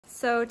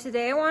So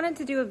today I wanted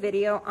to do a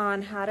video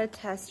on how to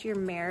test your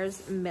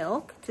mare's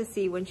milk to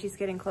see when she's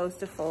getting close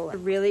to foaling. A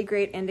really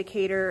great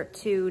indicator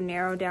to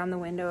narrow down the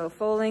window of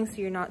foaling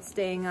so you're not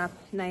staying up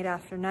night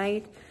after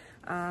night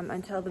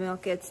until the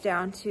milk gets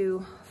down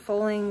to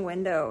foaling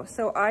window.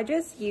 So I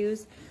just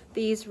use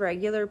these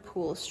regular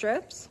pool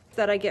strips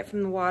that I get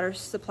from the water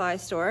supply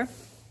store,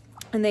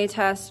 and they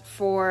test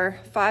for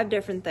 5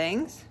 different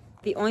things.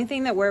 The only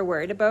thing that we're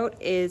worried about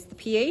is the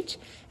pH,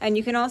 and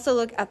you can also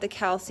look at the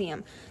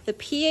calcium. The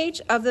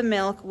pH of the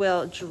milk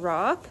will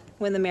drop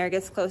when the mare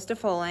gets close to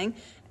foaling,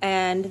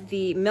 and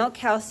the milk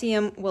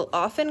calcium will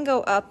often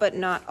go up, but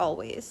not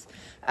always.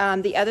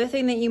 The other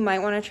thing that you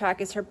might want to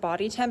track is her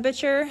body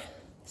temperature.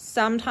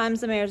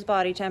 Sometimes the mare's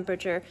body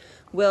temperature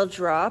will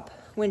drop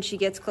when she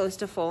gets close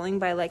to foaling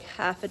by like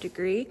 1/2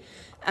 degree,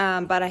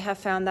 but I have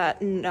found that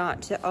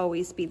not to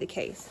always be the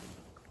case.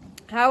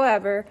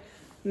 However,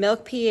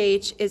 milk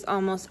pH is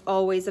almost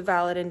always a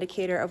valid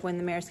indicator of when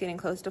the mare's getting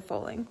close to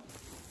foaling.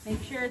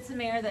 Make sure it's a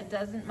mare that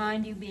doesn't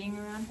mind you being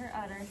around her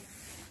udder.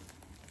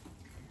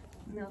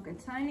 Milk a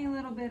tiny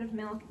little bit of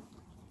milk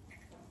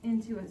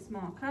into a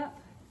small cup.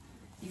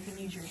 You can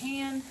use your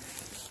hand.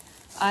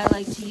 I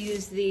like to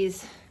use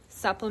these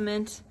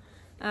supplement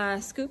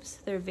scoops.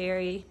 They're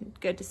very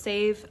good to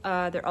save.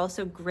 They're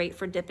also great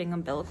for dipping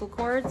umbilical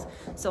cords.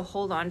 So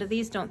hold on to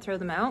these, don't throw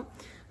them out.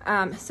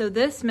 So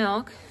this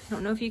milk, I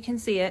don't know if you can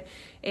see it,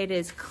 it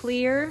is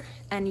clear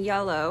and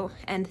yellow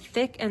and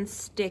thick and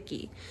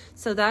sticky.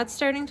 So that's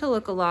starting to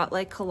look a lot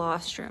like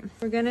colostrum.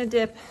 We're gonna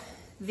dip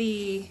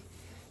the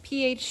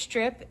pH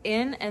strip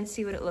in and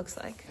see what it looks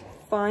like.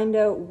 Find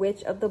out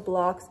which of the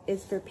blocks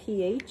is for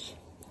pH.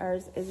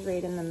 Ours is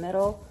right in the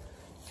middle.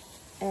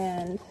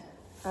 And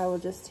I will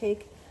just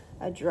take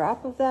a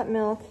drop of that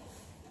milk.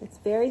 It's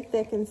very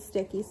thick and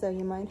sticky, so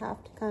you might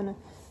have to kind of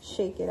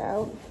shake it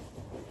out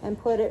and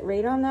put it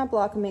right on that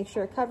block and make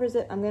sure it covers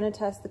it. I'm gonna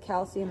test the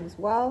calcium as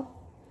well.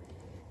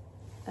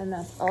 And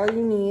that's all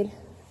you need.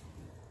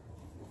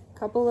 A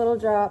couple little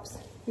drops.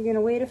 You're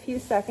gonna wait a few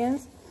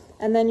seconds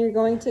and then you're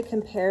going to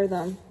compare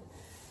them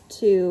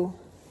to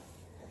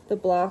the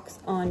blocks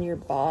on your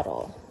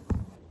bottle.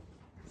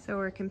 So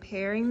we're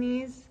comparing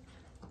these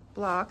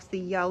blocks, the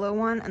yellow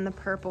one and the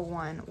purple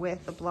one,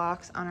 with the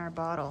blocks on our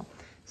bottle.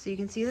 So you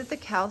can see that the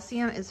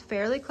calcium is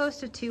fairly close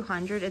to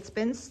 200. It's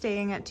been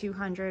staying at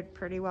 200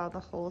 pretty well the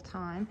whole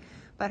time,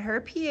 but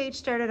her pH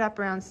started up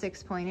around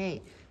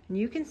 6.8. And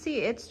you can see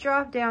it's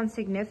dropped down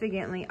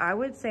significantly. I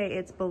would say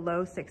it's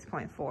below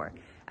 6.4.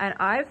 And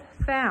I've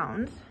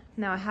found,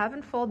 now I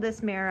haven't foaled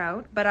this mare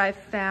out, but I've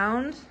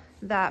found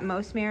that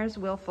most mares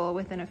will foal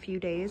within a few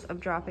days of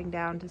dropping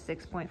down to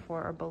 6.4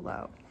 or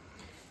below.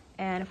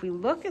 And if we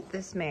look at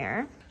this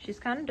mare, she's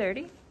kind of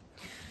dirty,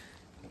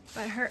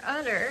 but her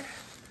udder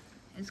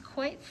is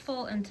quite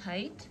full and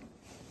tight.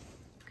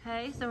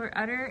 Okay, so her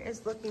udder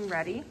is looking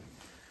ready.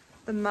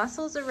 The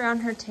muscles around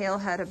her tail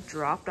head have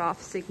dropped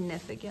off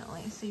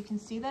significantly. So you can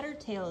see that her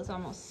tail is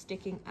almost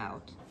sticking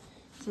out.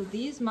 So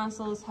these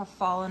muscles have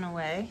fallen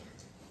away.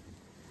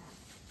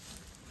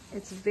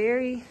 It's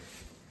very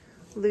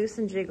loose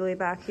and jiggly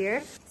back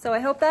here. So I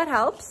hope that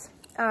helps.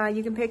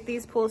 You can pick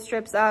these pool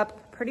strips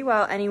up pretty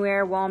well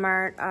anywhere,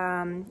 Walmart.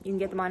 You can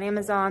get them on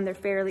Amazon. They're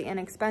fairly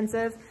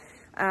inexpensive.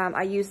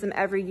 I use them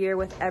every year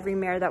with every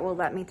mare that will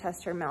let me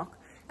test her milk.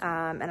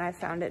 And I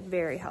found it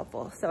very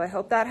helpful. So I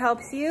hope that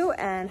helps you,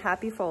 and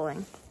happy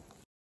foaling.